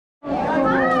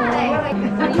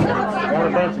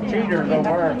a bunch of cheaters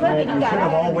over there. You should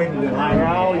have all waited in line.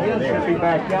 Oh, you should be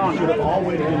back down. You should have all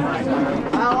waited in line.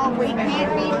 Oh, we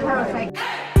can't be perfect.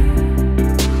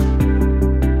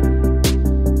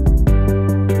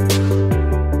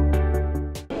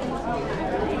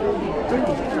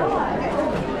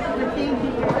 Thank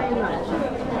you very much.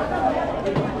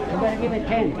 I'm going to give it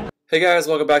 10. Hey guys,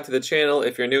 welcome back to the channel.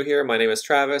 If you're new here, my name is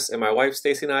Travis, and my wife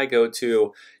Stacy and I go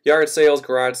to yard sales,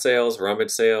 garage sales, rummage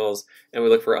sales, and we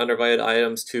look for undervalued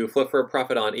items to flip for a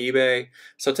profit on eBay.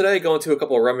 So today, going to a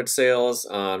couple of rummage sales,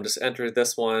 just entered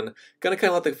this one. Gonna kind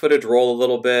of let the footage roll a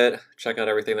little bit, check out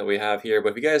everything that we have here,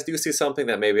 but if you guys do see something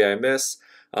that maybe I miss,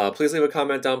 please leave a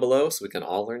comment down below so we can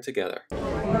all learn together.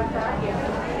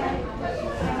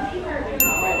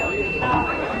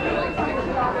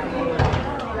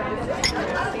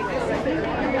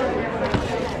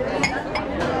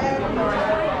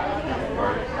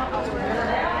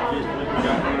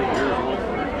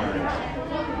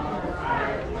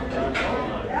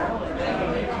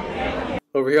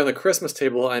 Over here on the Christmas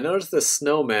table, I noticed this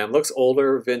snowman. Looks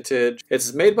older, vintage.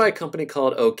 It's made by a company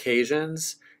called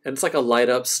Occasions, and it's like a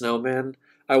light-up snowman.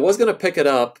 I was going to pick it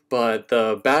up, but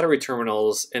the battery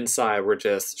terminals inside were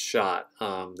just shot.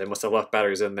 They must have left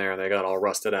batteries in there and they got all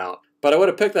rusted out. But I would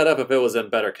have picked that up if it was in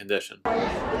better condition.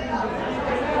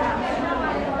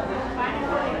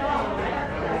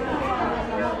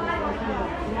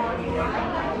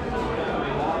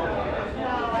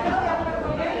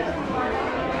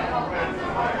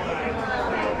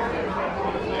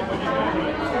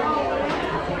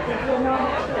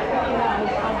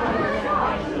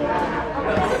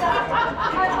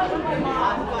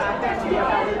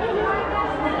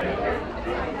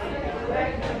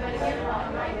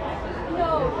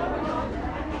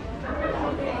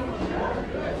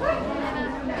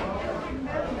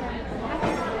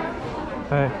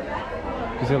 Hey,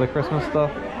 you see the Christmas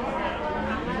stuff?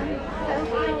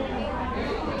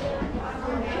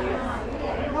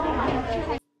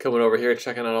 Coming over here,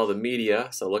 checking out all the media.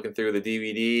 So looking through the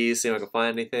DVDs, seeing if I can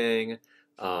find anything.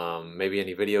 Maybe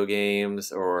any video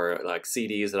games or like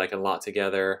CDs that I can lot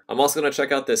together. I'm also going to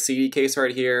check out this CD case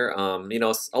right here. You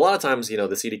know, a lot of times, you know,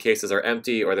 the CD cases are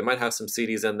empty, or they might have some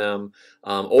CDs in them,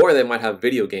 or they might have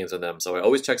video games in them. So I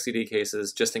always check CD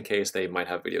cases just in case they might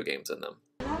have video games in them.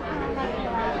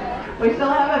 We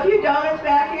still have a few donuts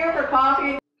back here for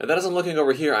coffee. And then as I'm looking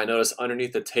over here, I notice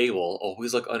underneath the table,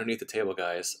 always look underneath the table,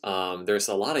 guys, there's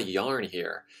a lot of yarn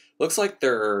here. Looks like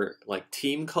they're like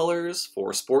team colors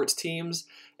for sports teams,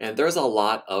 and there's a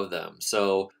lot of them.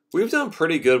 So we've done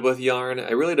pretty good with yarn.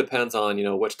 It really depends on, you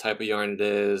know, which type of yarn it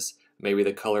is, maybe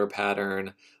the color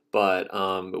pattern, but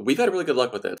we've had really good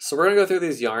luck with it. So we're gonna go through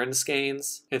these yarn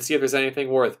skeins and see if there's anything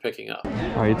worth picking up. All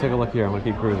right, you take a look here. I'm gonna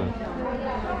keep cruising.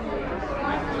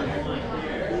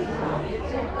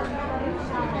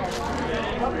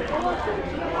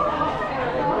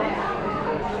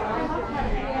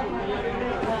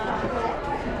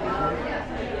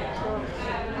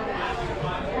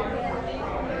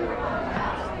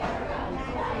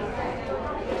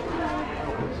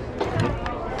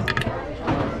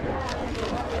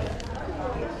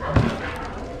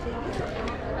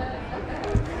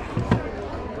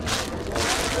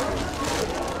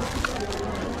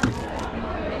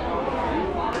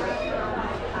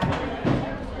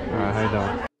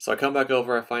 So I come back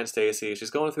over, I find Stacy, she's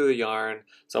going through the yarn,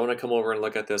 so I want to come over and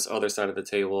look at this other side of the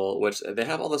table, which they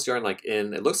have all this yarn like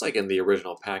in, it looks like in the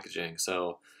original packaging,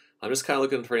 so I'm just kind of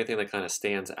looking for anything that kind of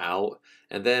stands out.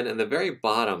 And then in the very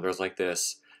bottom, there's like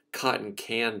this cotton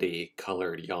candy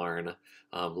colored yarn.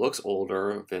 Looks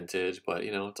older, vintage, but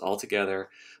you know, it's all together.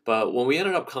 But when we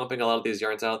ended up comping a lot of these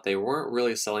yarns out, they weren't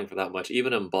really selling for that much,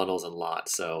 even in bundles and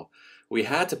lots, so we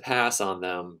had to pass on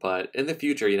them. But in the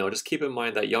future, you know, just keep in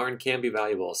mind that yarn can be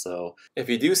valuable. So if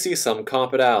you do see some,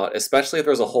 comp it out, especially if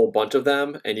there's a whole bunch of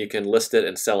them and you can list it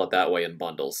and sell it that way in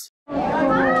bundles. Got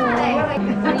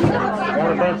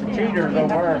a bunch of cheaters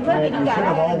over there. You should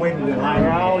have all waited in line.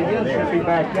 Oh, you should be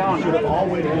back down. You should have all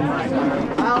waited in line.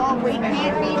 Oh, we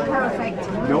can't be perfect.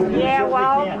 Nope. Yeah,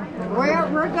 well, can't.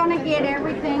 we're gonna get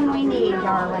everything we need,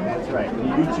 darling. That's right.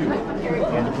 You do too.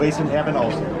 And the place in heaven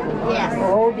also. Yes.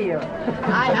 Oh dear.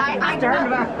 I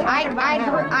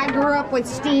grew up with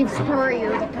Steve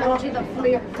Spurrier, the coach of the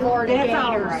Florida Gators. That's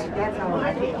all right. That's all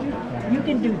right. You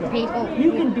can do that. People,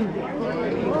 You can do that.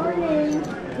 morning.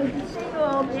 Good to see you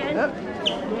all,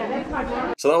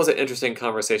 man. So that was an interesting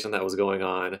conversation that was going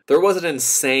on. There was an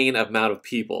insane amount of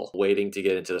people waiting to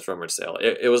get into this rummage sale.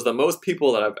 It was the most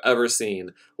people that I've ever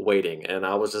seen waiting, and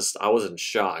I was in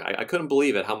shock. I couldn't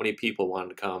believe it how many people wanted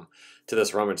to come to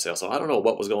this rummage sale. So I don't know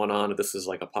what was going on, if this is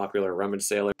like a popular rummage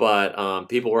sale, but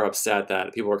people were upset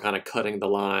that people were kind of cutting the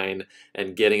line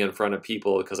and getting in front of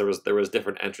people because there was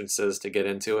different entrances to get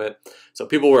into it. So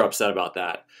people were upset about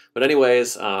that. But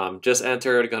anyways, just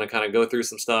entered, gonna kind of go through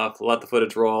some stuff, let the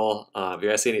footage roll. If you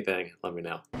guys see anything, let me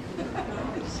know.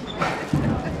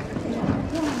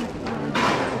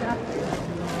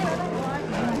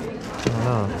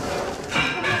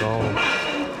 Gold.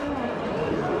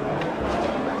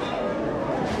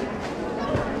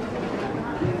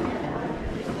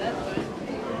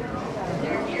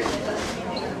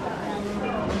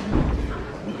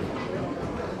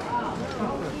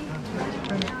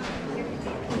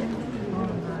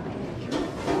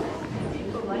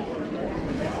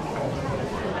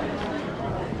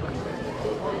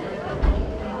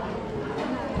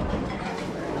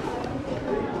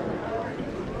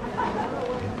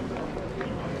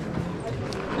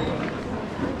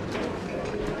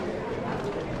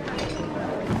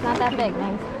 Not that big,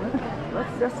 thanks.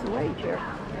 Let's just wait here.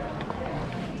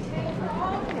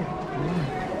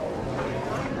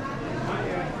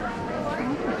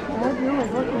 Well, you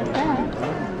was looking at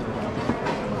that.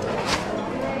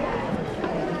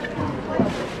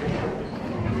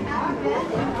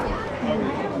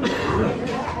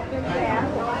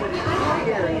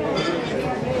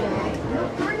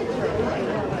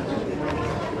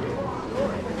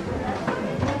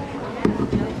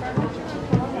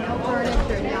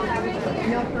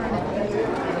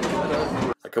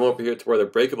 I come over here to where the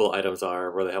breakable items are,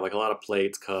 where they have like a lot of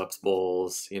plates, cups,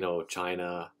 bowls, you know,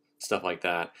 china, stuff like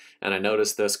that. And I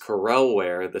noticed this Corel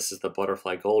ware. This is the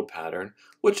butterfly gold pattern,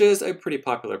 which is a pretty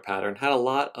popular pattern. Had a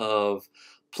lot of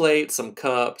plates, some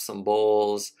cups, some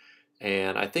bowls,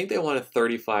 and I think they wanted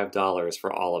 $35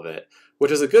 for all of it, which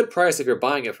is a good price if you're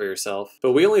buying it for yourself.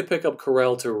 But we only pick up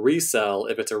Corel to resell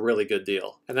if it's a really good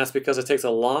deal. And that's because it takes a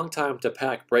long time to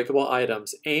pack breakable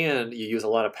items, and you use a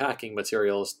lot of packing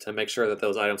materials to make sure that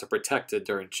those items are protected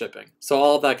during shipping. So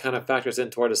all of that kind of factors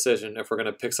into our decision if we're going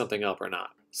to pick something up or not.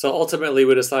 So ultimately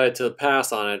we decided to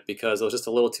pass on it because it was just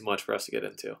a little too much for us to get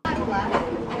into.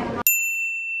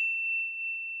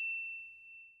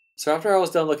 So after I was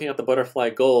done looking at the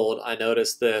butterfly gold, I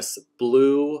noticed this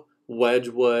blue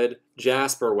Wedgwood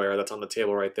Jasper ware that's on the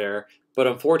table right there, but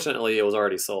unfortunately it was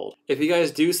already sold. If you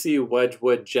guys do see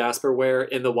Wedgwood Jasper ware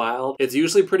in the wild, it's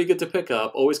usually pretty good to pick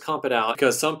up. Always comp it out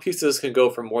because some pieces can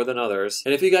go for more than others.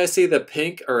 And if you guys see the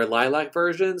pink or lilac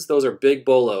versions, those are big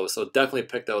bolos, so definitely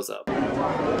pick those up.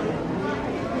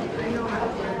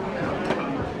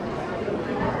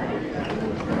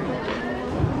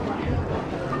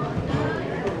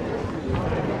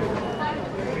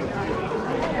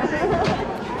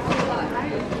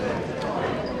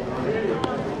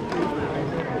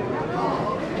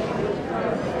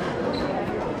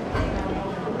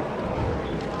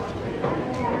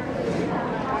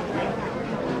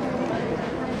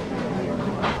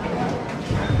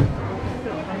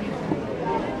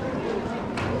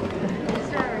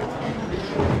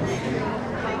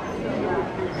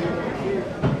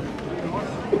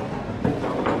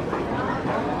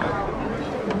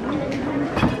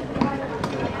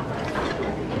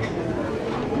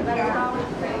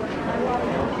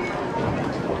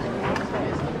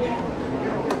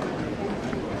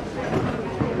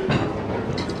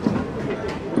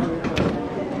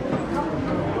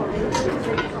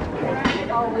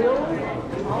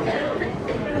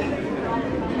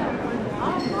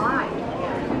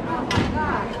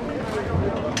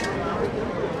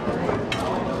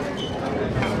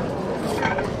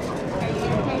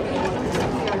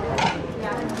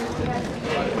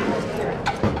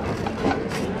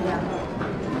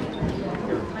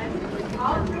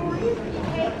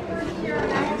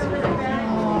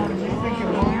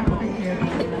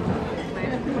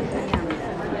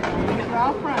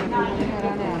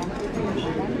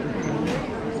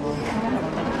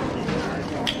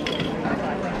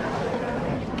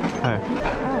 Hey.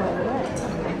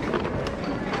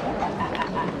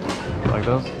 Like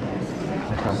those? Okay.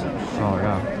 Oh,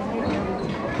 yeah.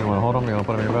 You want to hold them? You want to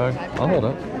put them in your bag? I'll hold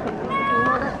it.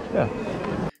 Yeah.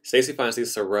 Stacy finds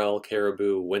these Sorel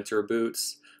Caribou winter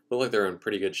boots. Look like they're in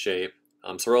pretty good shape.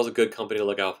 Sorel's a good company to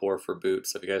look out for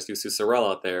boots. So if you guys do see Sorel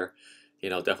out there, you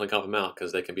know, definitely comp them out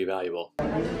because they can be valuable.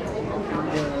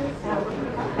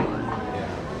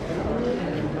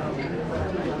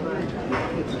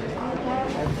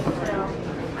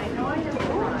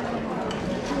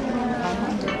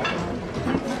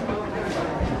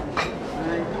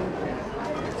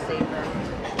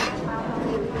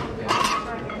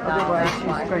 Otherwise,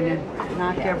 she's going to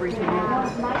knock everything out.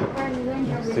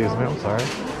 Excuse me, I'm sorry.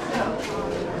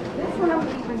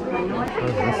 What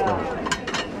is this stuff?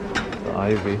 The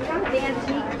ivy. The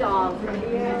antique doll.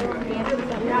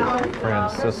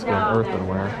 Franciscan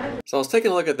earthenware. So I was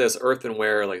taking a look at this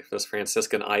earthenware, like this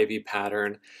Franciscan ivy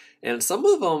pattern, and some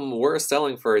of them were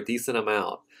selling for a decent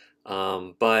amount.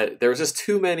 But there was just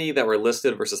too many that were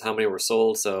listed versus how many were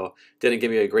sold, so didn't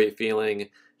give me a great feeling.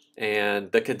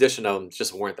 And the condition of them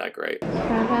just weren't that great.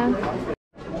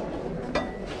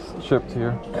 It's chipped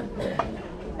here.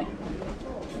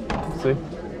 See?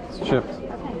 It's chipped.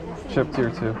 Chipped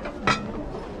here too.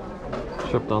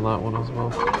 Chipped on that one as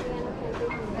well.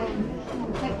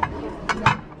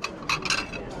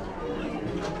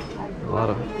 A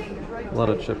lot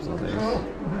of chips on these.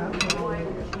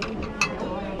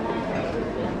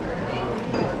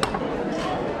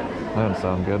 That doesn't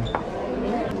sound good.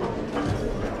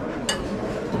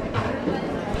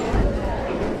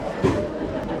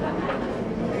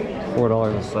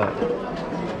 $4 a set.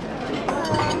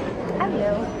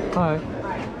 Hello. Hi.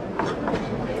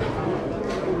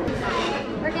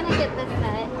 We're gonna get this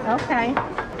set. Okay.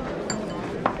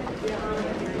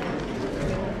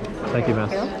 Thank you,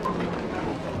 miss.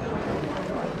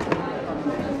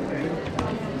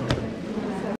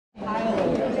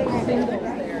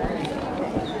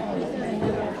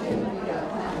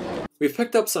 We've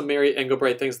picked up some Mary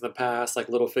Engelbreit things in the past, like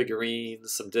little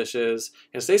figurines, some dishes,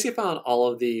 and Stacy found all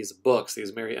of these books,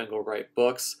 these Mary Engelbreit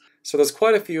books. So there's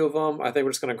quite a few of them. I think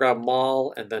we're just going to grab them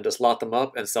all and then just lot them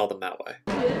up and sell them that way.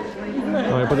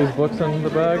 Can we put these books in the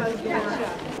bag?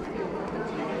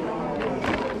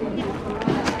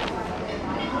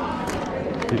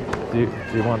 Do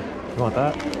you want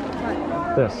that?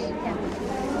 This?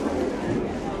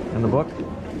 In the book?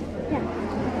 Yeah.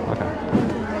 Okay.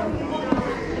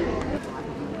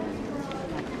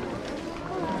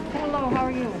 Hello, how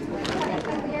are you?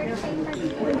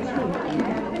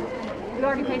 You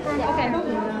already paid for it? Okay. And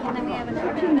then we have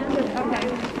another. Okay.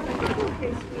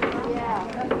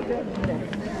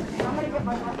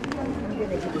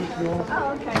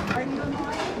 Oh, okay. Are you?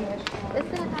 This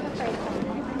doesn't have a price on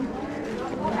it.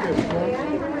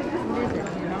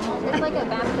 It's like a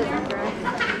baptism dress.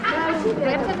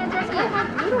 Baptism dress? Yeah, how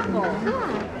beautiful.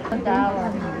 Yeah. $1.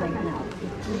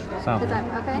 Sound. Is that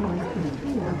okay?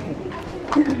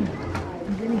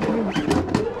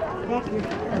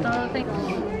 That's all I think.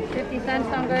 50 cents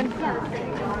sound good? Yeah.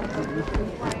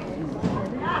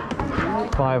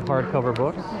 5 hardcover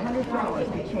books.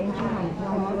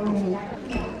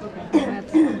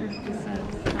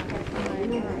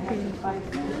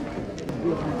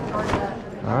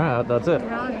 All right, that's it.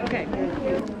 Okay.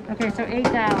 Okay, so $8.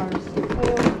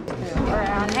 Or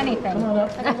on anything.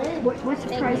 What's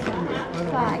the price on this?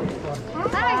 5.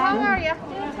 Hi, how are you?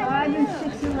 5 and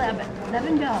 6, 11.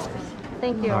 $11.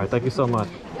 Thank you. All right, thank you so much.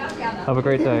 Have a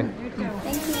great day. Thank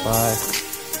you. Bye.